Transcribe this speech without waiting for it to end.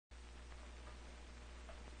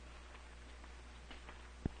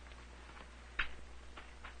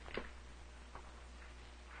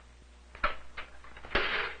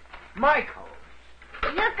Michael!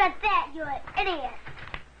 Look at that, you idiot.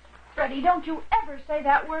 Freddie, don't you ever say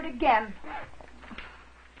that word again.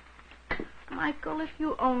 Michael, if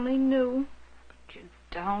you only knew. But you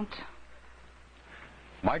don't.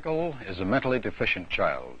 Michael is a mentally deficient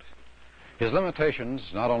child. His limitations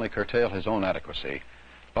not only curtail his own adequacy,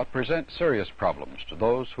 but present serious problems to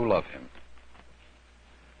those who love him.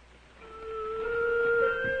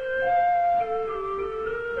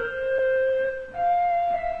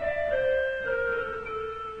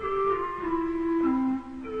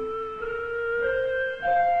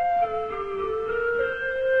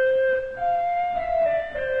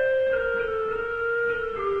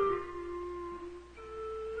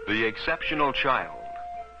 The exceptional child,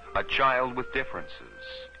 a child with differences.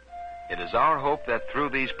 It is our hope that through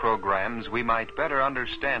these programs we might better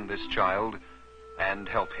understand this child and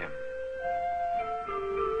help him.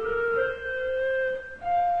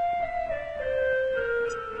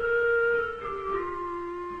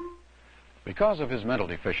 Because of his mental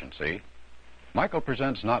deficiency, Michael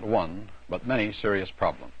presents not one, but many serious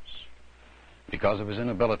problems. Because of his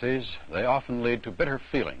inabilities, they often lead to bitter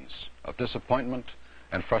feelings of disappointment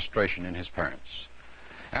and frustration in his parents,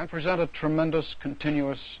 and present a tremendous,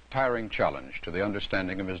 continuous, tiring challenge to the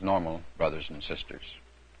understanding of his normal brothers and sisters.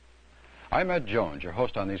 I'm Ed Jones, your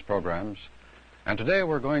host on these programs, and today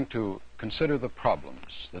we're going to consider the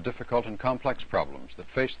problems, the difficult and complex problems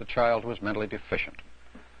that face the child who is mentally deficient.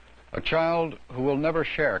 A child who will never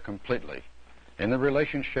share completely in the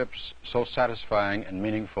relationships so satisfying and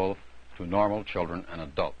meaningful to normal children and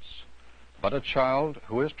adults, but a child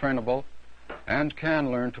who is trainable and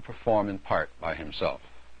can learn to perform in part by himself.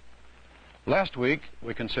 Last week,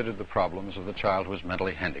 we considered the problems of the child who is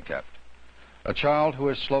mentally handicapped. A child who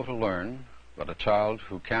is slow to learn, but a child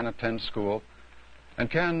who can attend school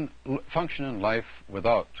and can function in life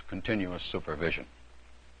without continuous supervision.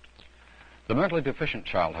 The mentally deficient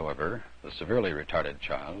child, however, the severely retarded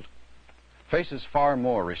child, faces far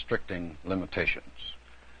more restricting limitations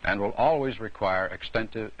and will always require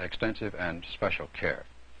extensive and special care.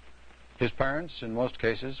 His parents, in most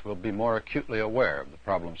cases, will be more acutely aware of the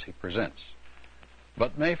problems he presents,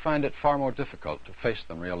 but may find it far more difficult to face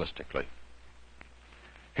them realistically.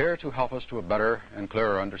 Here to help us to a better and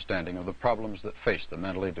clearer understanding of the problems that face the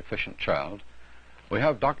mentally deficient child, we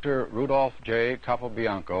have Dr. Rudolph J.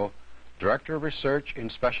 Capobianco, Director of Research in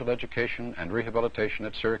Special Education and Rehabilitation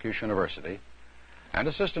at Syracuse University, and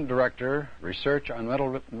Assistant Director, Research on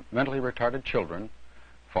Mentally Retarded Children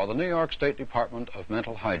for the New York State Department of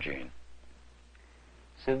Mental Hygiene.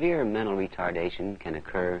 Severe mental retardation can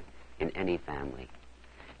occur in any family.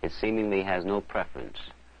 It seemingly has no preference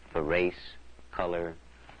for race, color,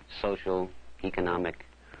 social, economic,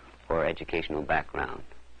 or educational background.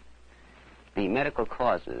 The medical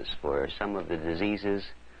causes for some of the diseases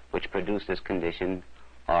which produce this condition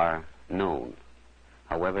are known.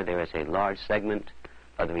 However, there is a large segment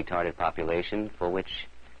of the retarded population for which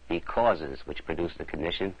the causes which produce the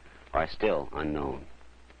condition are still unknown.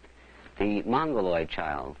 The mongoloid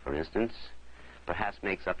child, for instance, perhaps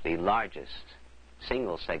makes up the largest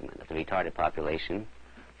single segment of the retarded population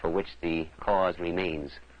for which the cause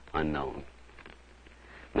remains unknown.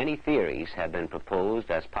 Many theories have been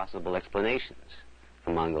proposed as possible explanations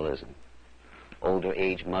for Mongolism. Older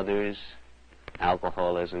age mothers,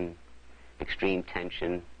 alcoholism, extreme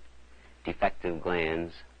tension, defective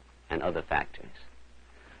glands, and other factors.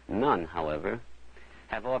 None, however,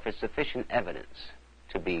 have offered sufficient evidence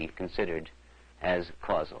to be considered as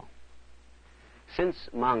causal. Since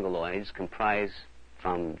mongoloids comprise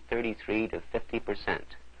from 33 to 50%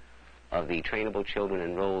 of the trainable children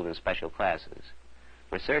enrolled in special classes,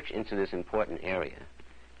 research into this important area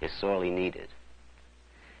is sorely needed.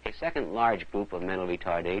 A second large group of mental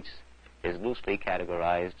retardates is loosely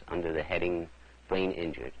categorized under the heading brain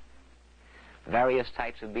injured. Various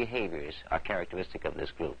types of behaviors are characteristic of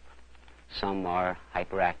this group. Some are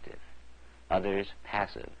hyperactive, others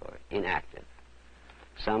passive or inactive.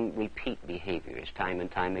 Some repeat behaviors time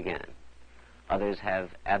and time again. Others have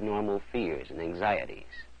abnormal fears and anxieties.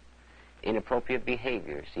 Inappropriate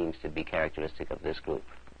behavior seems to be characteristic of this group,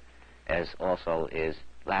 as also is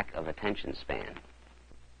lack of attention span.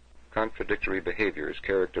 Contradictory behaviors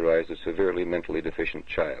characterize a severely mentally deficient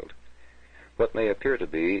child. What may appear to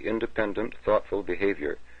be independent, thoughtful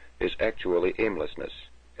behavior is actually aimlessness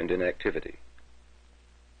and inactivity.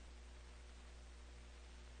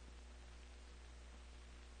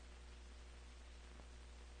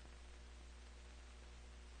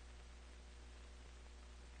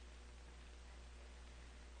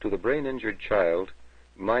 To the brain-injured child,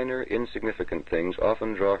 minor, insignificant things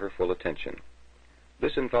often draw her full attention.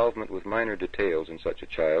 This involvement with minor details in such a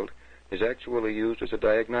child is actually used as a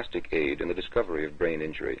diagnostic aid in the discovery of brain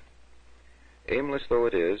injury. Aimless though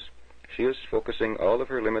it is, she is focusing all of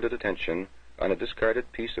her limited attention on a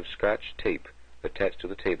discarded piece of Scotch tape attached to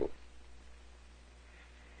the table.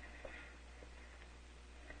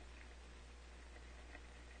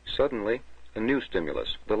 Suddenly, a new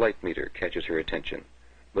stimulus, the light meter, catches her attention,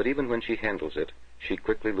 but even when she handles it, she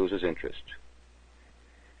quickly loses interest.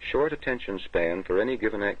 Short attention span for any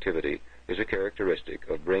given activity is a characteristic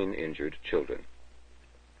of brain-injured children.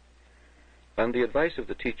 On the advice of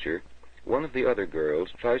the teacher, one of the other girls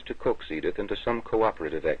tries to coax Edith into some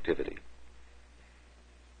cooperative activity.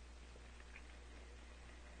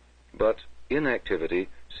 But inactivity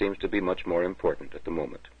seems to be much more important at the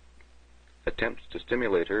moment. Attempts to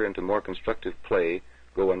stimulate her into more constructive play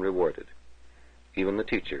go unrewarded. Even the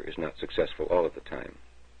teacher is not successful all of the time.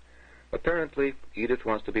 Apparently, Edith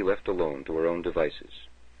wants to be left alone to her own devices.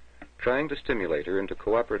 Trying to stimulate her into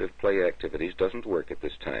cooperative play activities doesn't work at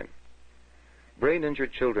this time.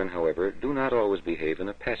 Brain-injured children, however, do not always behave in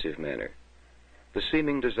a passive manner. The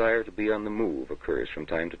seeming desire to be on the move occurs from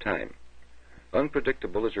time to time.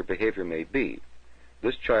 Unpredictable as her behavior may be,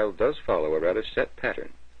 this child does follow a rather set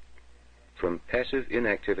pattern, from passive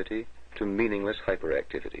inactivity to meaningless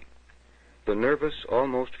hyperactivity. The nervous,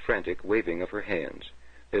 almost frantic waving of her hands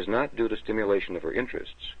is not due to stimulation of her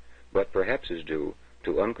interests, but perhaps is due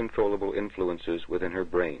to uncontrollable influences within her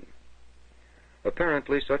brain.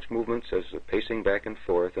 Apparently, such movements as the pacing back and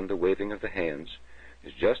forth and the waving of the hands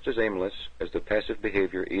is just as aimless as the passive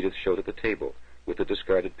behavior Edith showed at the table with the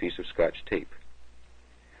discarded piece of Scotch tape.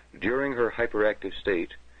 During her hyperactive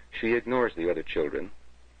state, she ignores the other children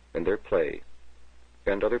and their play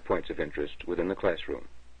and other points of interest within the classroom.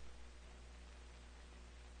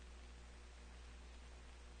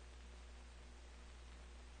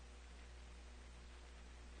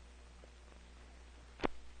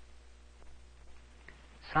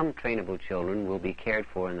 Some trainable children will be cared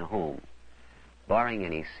for in the home, barring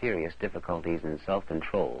any serious difficulties in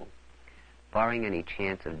self-control, barring any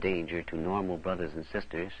chance of danger to normal brothers and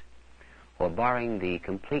sisters, or barring the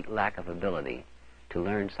complete lack of ability to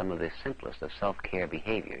learn some of the simplest of self-care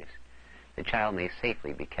behaviors. The child may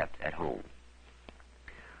safely be kept at home.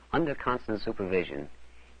 Under constant supervision,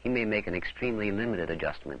 he may make an extremely limited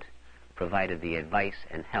adjustment, provided the advice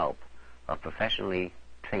and help of professionally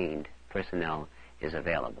trained personnel is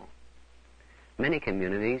available. Many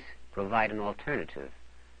communities provide an alternative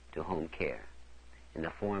to home care in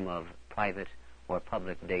the form of private or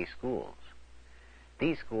public day schools.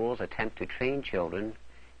 These schools attempt to train children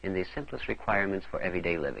in the simplest requirements for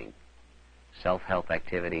everyday living: self-help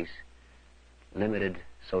activities, limited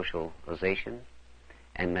socialization,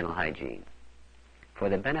 and mental hygiene. For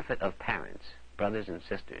the benefit of parents, brothers and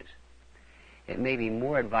sisters, it may be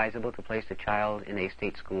more advisable to place the child in a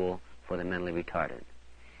state school for the mentally retarded.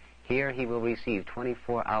 Here he will receive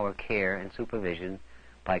 24-hour care and supervision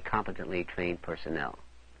by competently trained personnel.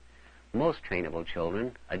 Most trainable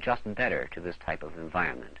children adjust better to this type of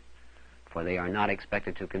environment, for they are not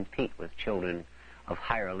expected to compete with children of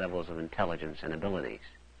higher levels of intelligence and abilities.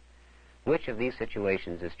 Which of these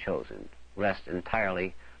situations is chosen rests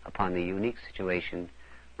entirely upon the unique situation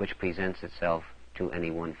which presents itself to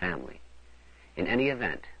any one family. In any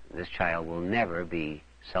event, this child will never be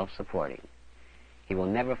self-supporting. He will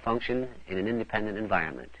never function in an independent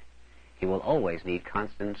environment. He will always need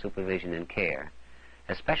constant supervision and care,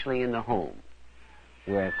 especially in the home,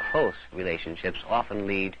 where close relationships often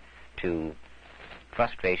lead to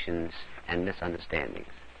frustrations and misunderstandings.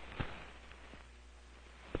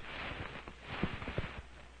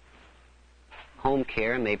 Home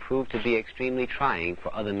care may prove to be extremely trying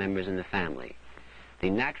for other members in the family. The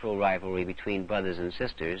natural rivalry between brothers and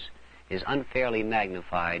sisters is unfairly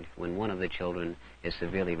magnified when one of the children is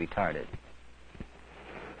severely retarded.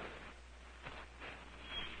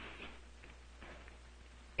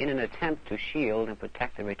 In an attempt to shield and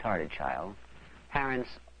protect the retarded child, parents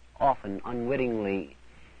often unwittingly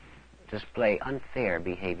display unfair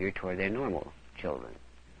behavior toward their normal children.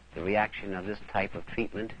 The reaction of this type of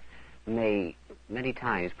treatment may many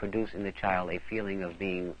times produce in the child a feeling of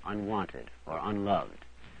being unwanted or unloved.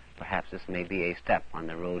 Perhaps this may be a step on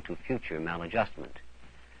the road to future maladjustment.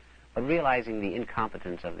 But realizing the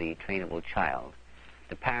incompetence of the trainable child,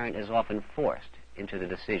 the parent is often forced into the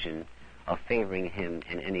decision of favoring him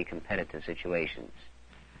in any competitive situations.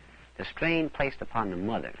 The strain placed upon the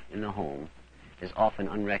mother in the home is often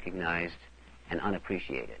unrecognized and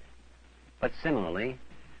unappreciated. But similarly,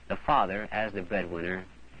 the father, as the breadwinner,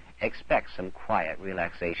 expects some quiet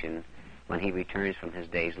relaxation when he returns from his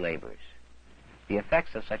day's labors. The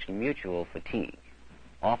effects of such mutual fatigue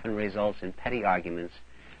often results in petty arguments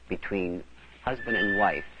between husband and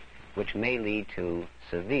wife, which may lead to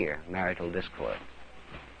severe marital discord.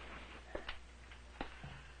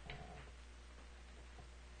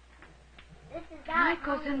 This is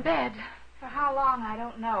Michael's in bed. For how long, I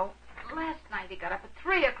don't know. Last night he got up at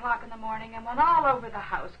 3 o'clock in the morning and went all over the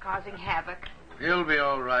house, causing havoc. He'll be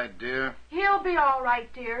all right, dear. He'll be all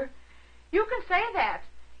right, dear. You can say that.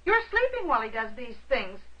 You're sleeping while he does these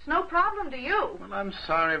things. It's no problem to you. Well, I'm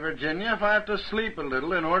sorry, Virginia, if I have to sleep a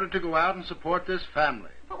little in order to go out and support this family.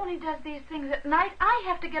 But when he does these things at night, I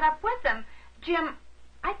have to get up with him. Jim,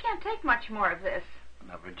 I can't take much more of this.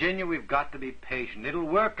 Now, Virginia, we've got to be patient. It'll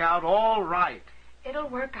work out all right. It'll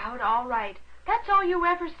work out all right. That's all you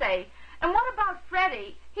ever say. And what about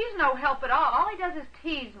Freddie? He's no help at all. All he does is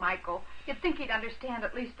tease Michael. You'd think he'd understand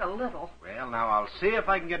at least a little. Well, now, I'll see if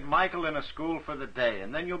I can get Michael in a school for the day,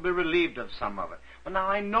 and then you'll be relieved of some of it. But now,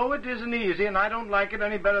 I know it isn't easy, and I don't like it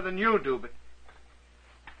any better than you do, but...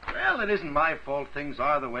 Well, it isn't my fault things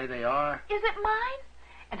are the way they are. Is it mine?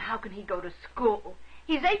 And how can he go to school?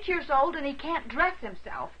 He's 8 years old, and he can't dress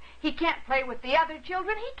himself. He can't play with the other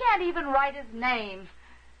children. He can't even write his name.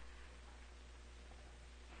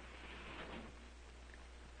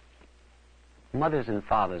 Mothers and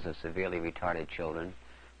fathers of severely retarded children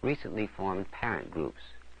recently formed parent groups,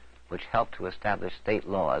 which help to establish state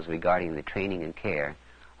laws regarding the training and care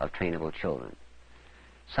of trainable children.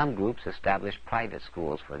 Some groups establish private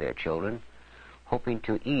schools for their children, hoping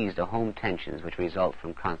to ease the home tensions which result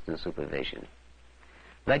from constant supervision.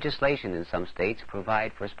 Legislation in some states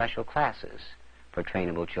provide for special classes for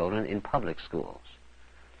trainable children in public schools.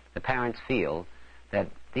 The parents feel that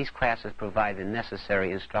these classes provide the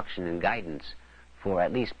necessary instruction and guidance for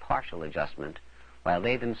at least partial adjustment, while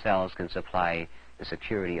they themselves can supply the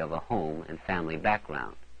security of a home and family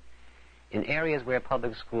background. In areas where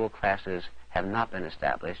public school classes have not been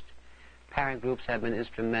established, parent groups have been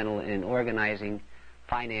instrumental in organizing,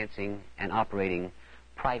 financing, and operating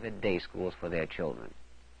private day schools for their children.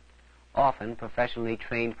 Often, professionally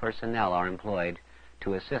trained personnel are employed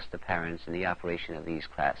to assist the parents in the operation of these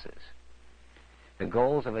classes. The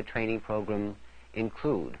goals of a training program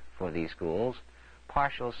include, for these schools,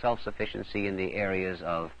 partial self-sufficiency in the areas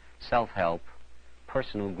of self-help,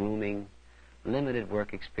 personal grooming, limited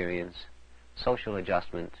work experience, social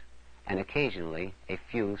adjustment, and occasionally a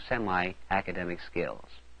few semi-academic skills.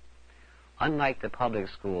 Unlike the public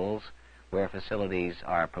schools, where facilities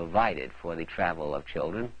are provided for the travel of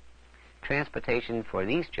children, transportation for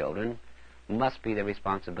these children must be the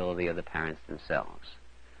responsibility of the parents themselves.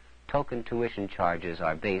 Token tuition charges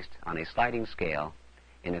are based on a sliding scale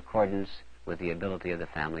in accordance with the ability of the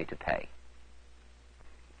family to pay.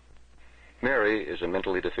 Mary is a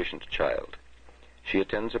mentally deficient child. She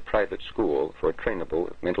attends a private school for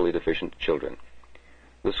trainable mentally deficient children.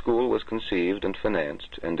 The school was conceived and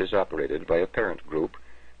financed and is operated by a parent group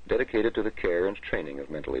dedicated to the care and training of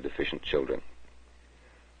mentally deficient children.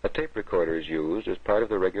 A tape recorder is used as part of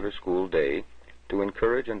the regular school day to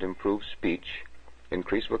encourage and improve speech,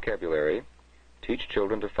 increase vocabulary, teach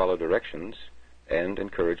children to follow directions, and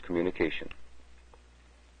encourage communication.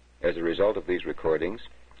 As a result of these recordings,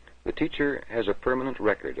 the teacher has a permanent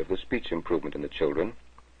record of the speech improvement in the children,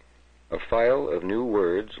 a file of new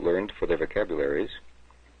words learned for their vocabularies,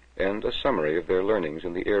 and a summary of their learnings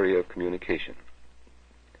in the area of communication.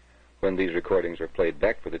 When these recordings are played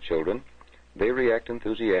back for the children, they react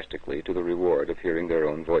enthusiastically to the reward of hearing their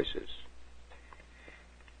own voices.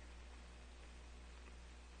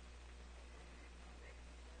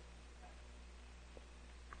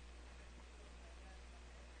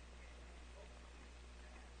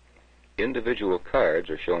 Individual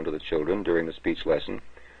cards are shown to the children during the speech lesson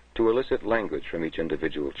to elicit language from each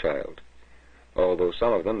individual child. Although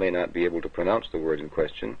some of them may not be able to pronounce the word in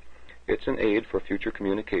question, it's an aid for future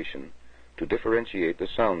communication to differentiate the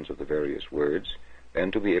sounds of the various words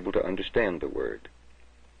and to be able to understand the word.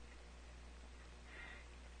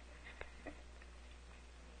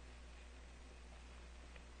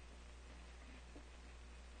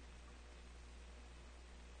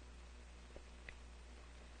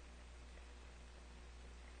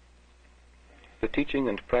 The teaching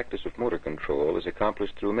and practice of motor control is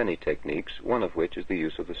accomplished through many techniques, one of which is the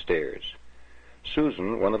use of the stairs.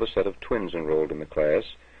 Susan, one of a set of twins enrolled in the class,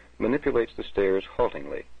 manipulates the stairs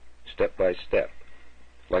haltingly, step by step,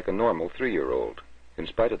 like a normal 3-year-old, in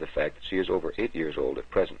spite of the fact that she is over 8 years old at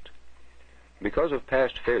present. Because of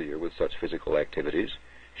past failure with such physical activities,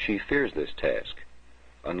 she fears this task,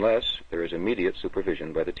 unless there is immediate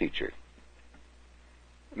supervision by the teacher.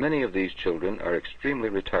 Many of these children are extremely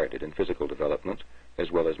retarded in physical development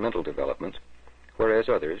as well as mental development, whereas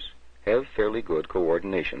others have fairly good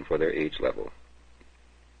coordination for their age level.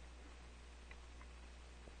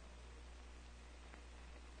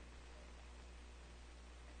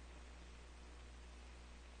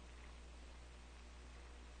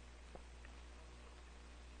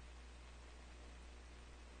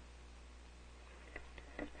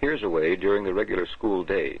 Here's a way during the regular school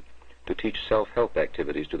day to teach self-help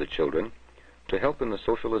activities to the children to help in the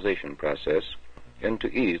socialization process and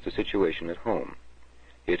to ease the situation at home.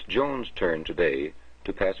 It's Joan's turn today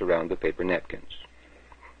to pass around the paper napkins.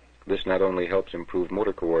 This not only helps improve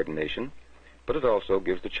motor coordination, but it also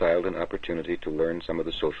gives the child an opportunity to learn some of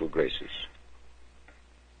the social graces.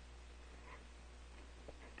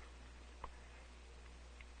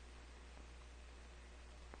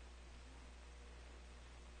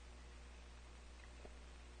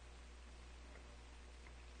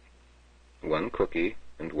 One cookie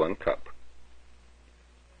and 1 cup.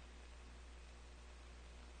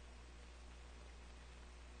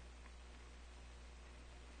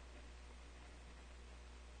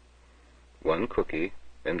 One cookie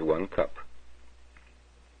and 1 cup.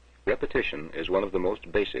 Repetition is one of the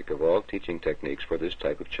most basic of all teaching techniques for this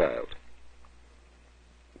type of child.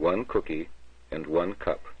 1 cookie and 1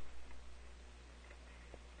 cup.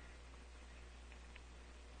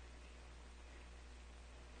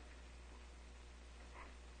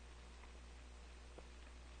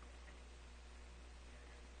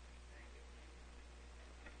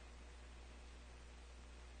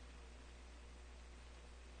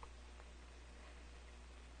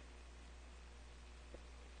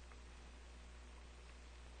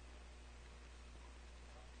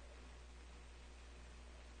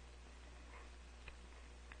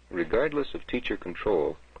 Regardless of teacher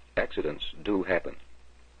control, accidents do happen.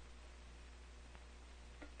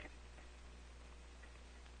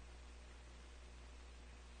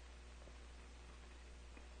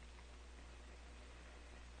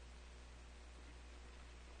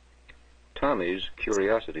 Tommy's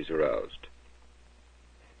curiosity is aroused,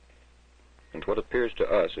 and what appears to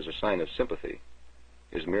us as a sign of sympathy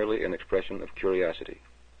is merely an expression of curiosity.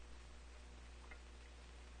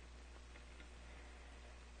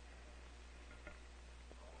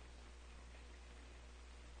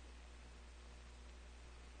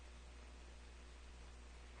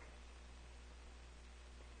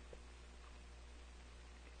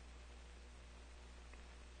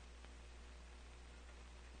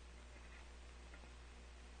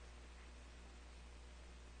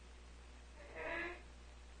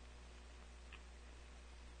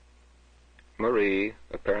 Marie,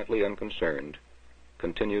 apparently unconcerned,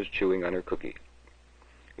 continues chewing on her cookie.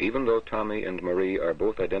 Even though Tommy and Marie are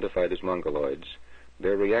both identified as mongoloids,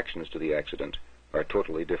 their reactions to the accident are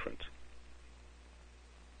totally different.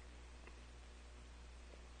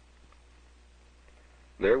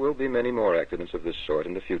 There will be many more accidents of this sort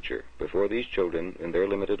in the future before these children, in their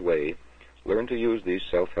limited way, learn to use these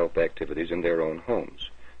self-help activities in their own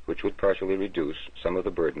homes, which would partially reduce some of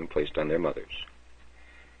the burden placed on their mothers.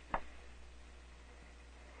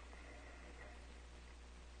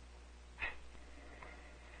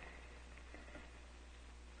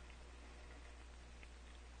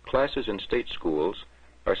 Classes in state schools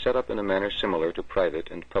are set up in a manner similar to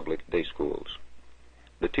private and public day schools.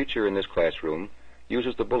 The teacher in this classroom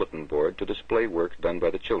uses the bulletin board to display work done by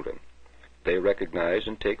the children. They recognize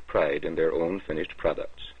and take pride in their own finished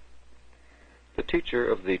products. The teacher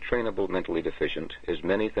of the trainable mentally deficient is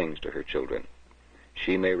many things to her children.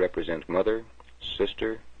 She may represent mother,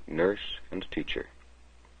 sister, nurse, and teacher.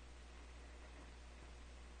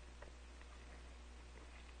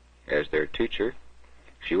 As their teacher,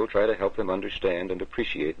 she will try to help them understand and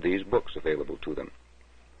appreciate these books available to them.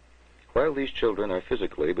 While these children are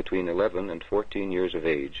physically between 11 and 14 years of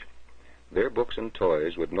age, their books and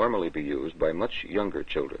toys would normally be used by much younger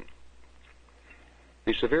children.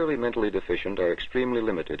 The severely mentally deficient are extremely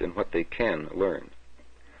limited in what they can learn.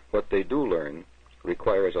 What they do learn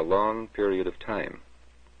requires a long period of time.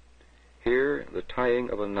 Here, the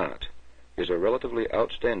tying of a knot is a relatively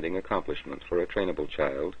outstanding accomplishment for a trainable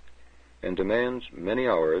child, and demands many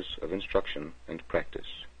hours of instruction and practice.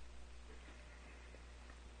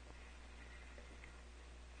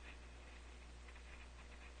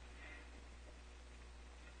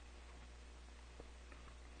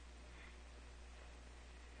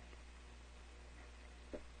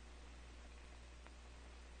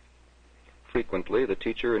 Frequently, the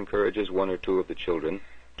teacher encourages one or two of the children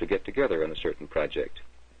to get together on a certain project.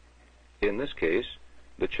 In this case,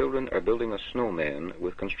 the children are building a snowman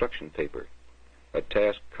with construction paper, a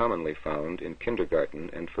task commonly found in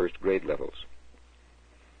kindergarten and first grade levels.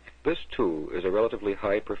 This, too, is a relatively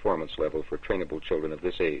high performance level for trainable children of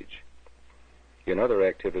this age. In other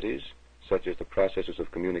activities, such as the processes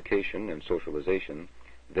of communication and socialization,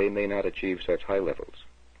 they may not achieve such high levels.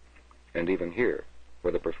 And even here,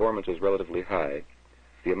 where the performance is relatively high,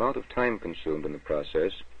 the amount of time consumed in the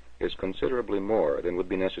process is considerably more than would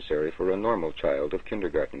be necessary for a normal child of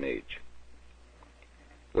kindergarten age.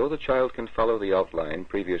 Though the child can follow the outline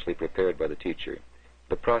previously prepared by the teacher,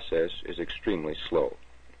 the process is extremely slow.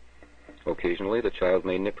 Occasionally, the child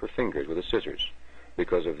may nip her fingers with the scissors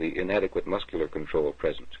because of the inadequate muscular control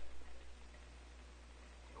present.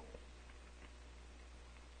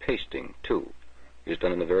 Pasting, too, is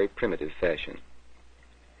done in a very primitive fashion.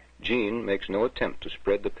 Jean makes no attempt to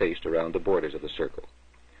spread the paste around the borders of the circle.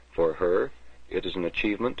 For her, it is an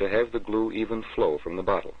achievement to have the glue even flow from the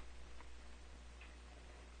bottle.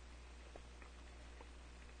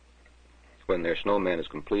 When their snowman is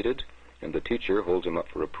completed and the teacher holds him up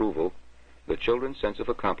for approval, the children's sense of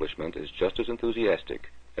accomplishment is just as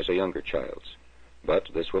enthusiastic as a younger child's, but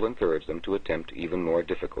this will encourage them to attempt even more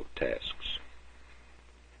difficult tasks.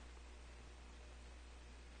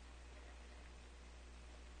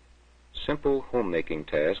 Simple homemaking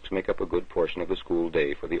tasks make up a good portion of the school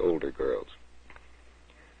day for the older girls.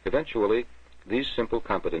 Eventually, these simple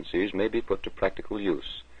competencies may be put to practical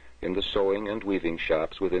use in the sewing and weaving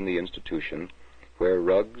shops within the institution, where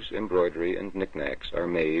rugs, embroidery, and knickknacks are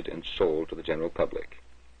made and sold to the general public.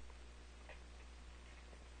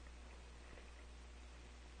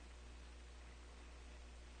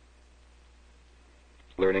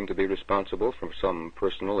 Learning to be responsible for some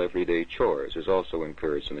personal everyday chores is also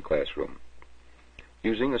encouraged in the classroom.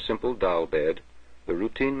 Using a simple doll bed, the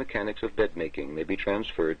routine mechanics of bed making may be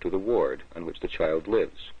transferred to the ward on which the child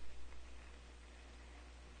lives.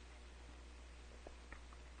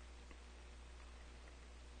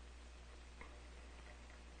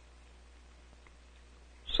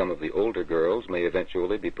 Some of the older girls may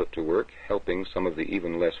eventually be put to work helping some of the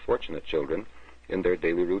even less fortunate children in their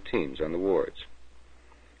daily routines on the wards.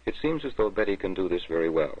 It seems as though Betty can do this very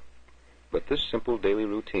well, but this simple daily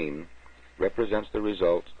routine represents the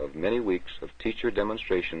result of many weeks of teacher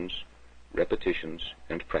demonstrations, repetitions,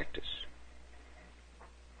 and practice.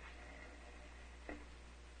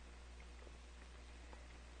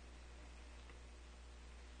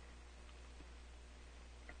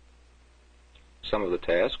 Some of the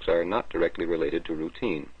tasks are not directly related to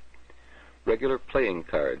routine. Regular playing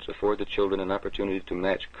cards afford the children an opportunity to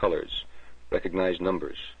match colors, recognize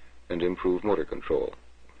numbers, and improve motor control.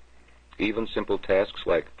 Even simple tasks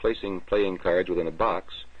like placing playing cards within a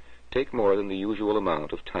box take more than the usual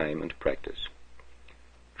amount of time and practice.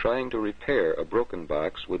 Trying to repair a broken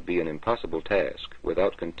box would be an impossible task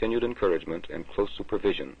without continued encouragement and close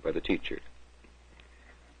supervision by the teacher.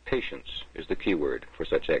 Patience is the key word for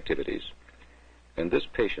such activities, and this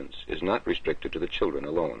patience is not restricted to the children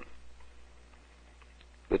alone.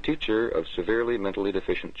 The teacher of severely mentally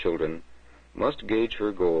deficient children must gauge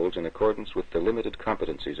her goals in accordance with the limited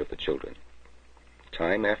competencies of the children.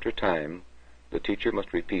 Time after time, the teacher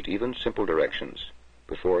must repeat even simple directions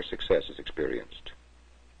before success is experienced.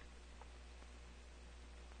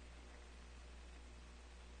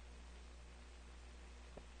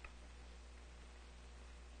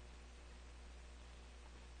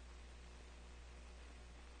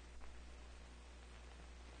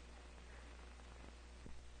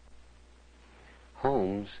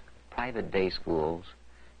 Homes, private day schools,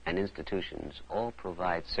 and institutions all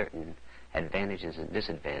provide certain advantages and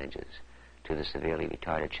disadvantages to the severely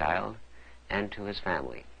retarded child and to his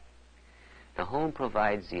family. The home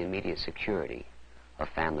provides the immediate security of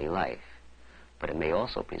family life, but it may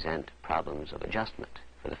also present problems of adjustment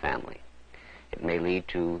for the family. It may lead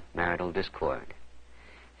to marital discord.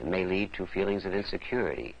 It may lead to feelings of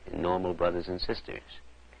insecurity in normal brothers and sisters.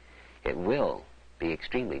 It will be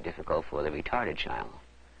extremely difficult for the retarded child,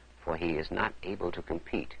 for he is not able to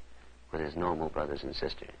compete with his normal brothers and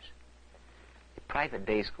sisters. The private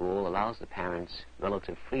day school allows the parents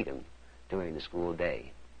relative freedom during the school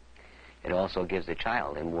day. It also gives the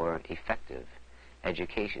child a more effective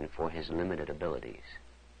education for his limited abilities.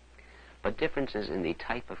 But differences in the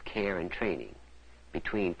type of care and training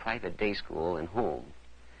between private day school and home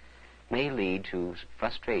may lead to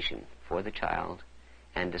frustration for the child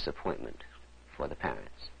and disappointment for the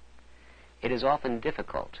parents. It is often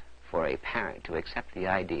difficult for a parent to accept the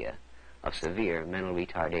idea of severe mental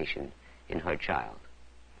retardation in her child.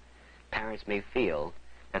 Parents may feel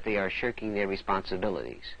that they are shirking their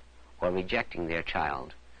responsibilities or rejecting their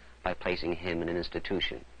child by placing him in an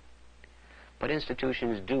institution. But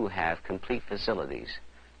institutions do have complete facilities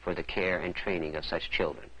for the care and training of such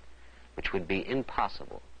children, which would be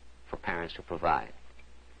impossible for parents to provide.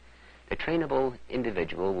 The trainable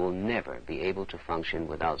individual will never be able to function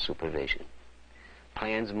without supervision.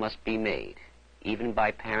 Plans must be made, even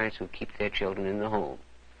by parents who keep their children in the home,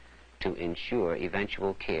 to ensure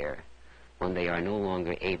eventual care when they are no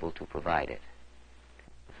longer able to provide it.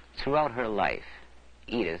 Throughout her life,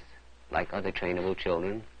 Edith, like other trainable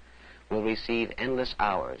children, will receive endless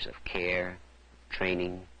hours of care,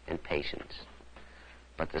 training, and patience.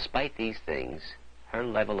 But despite these things, her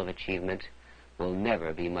level of achievement will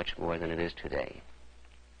never be much more than it is today.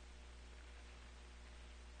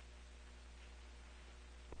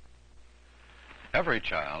 Every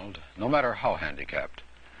child, no matter how handicapped,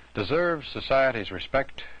 deserves society's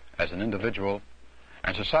respect as an individual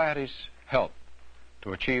and society's help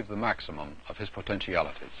to achieve the maximum of his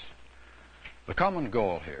potentialities. The common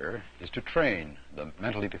goal here is to train the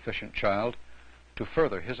mentally deficient child to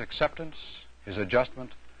further his acceptance, his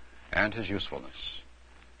adjustment, and his usefulness,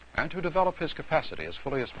 and to develop his capacity as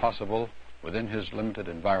fully as possible within his limited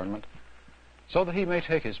environment so that he may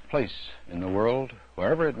take his place in the world,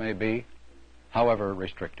 wherever it may be, however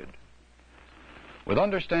restricted. With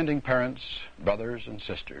understanding parents, brothers, and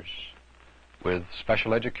sisters, with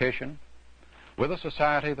special education, with a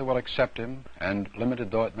society that will accept him and,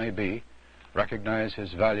 limited though it may be, recognize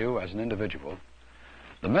his value as an individual,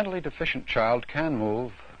 the mentally deficient child can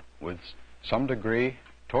move with some degree,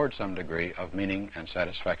 toward some degree of meaning and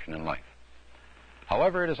satisfaction in life.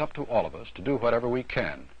 However, it is up to all of us to do whatever we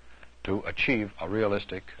can to achieve a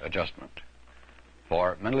realistic adjustment.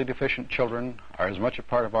 For mentally deficient children are as much a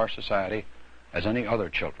part of our society as any other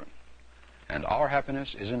children, and our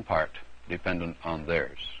happiness is in part dependent on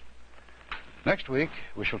theirs. Next week,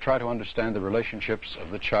 we shall try to understand the relationships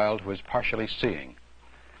of the child who is partially seeing,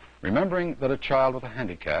 remembering that a child with a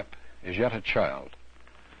handicap is yet a child,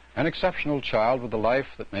 an exceptional child with a life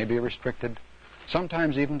that may be restricted,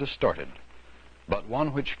 sometimes even distorted, but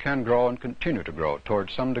one which can grow and continue to grow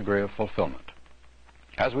towards some degree of fulfillment.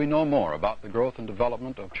 As we know more about the growth and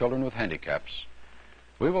development of children with handicaps,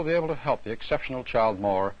 we will be able to help the exceptional child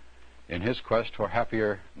more in his quest for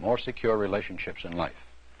happier, more secure relationships in life,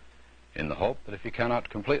 in the hope that if he cannot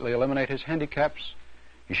completely eliminate his handicaps,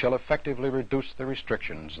 he shall effectively reduce the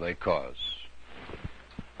restrictions they cause.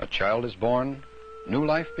 A child is born, new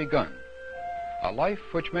life begun, a life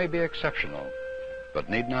which may be exceptional, but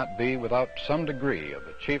need not be without some degree of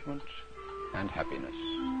achievement and happiness.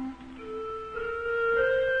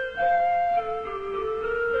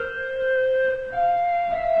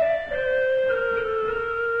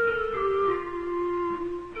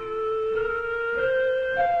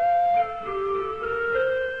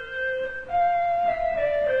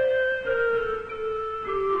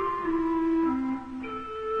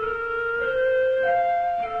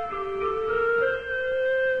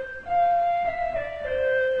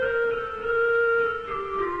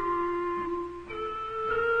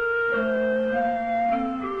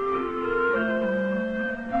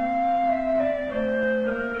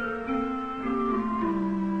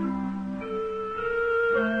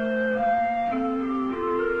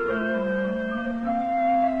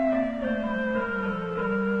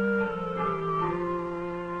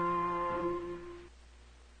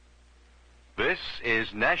 This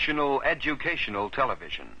is National Educational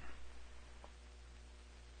Television.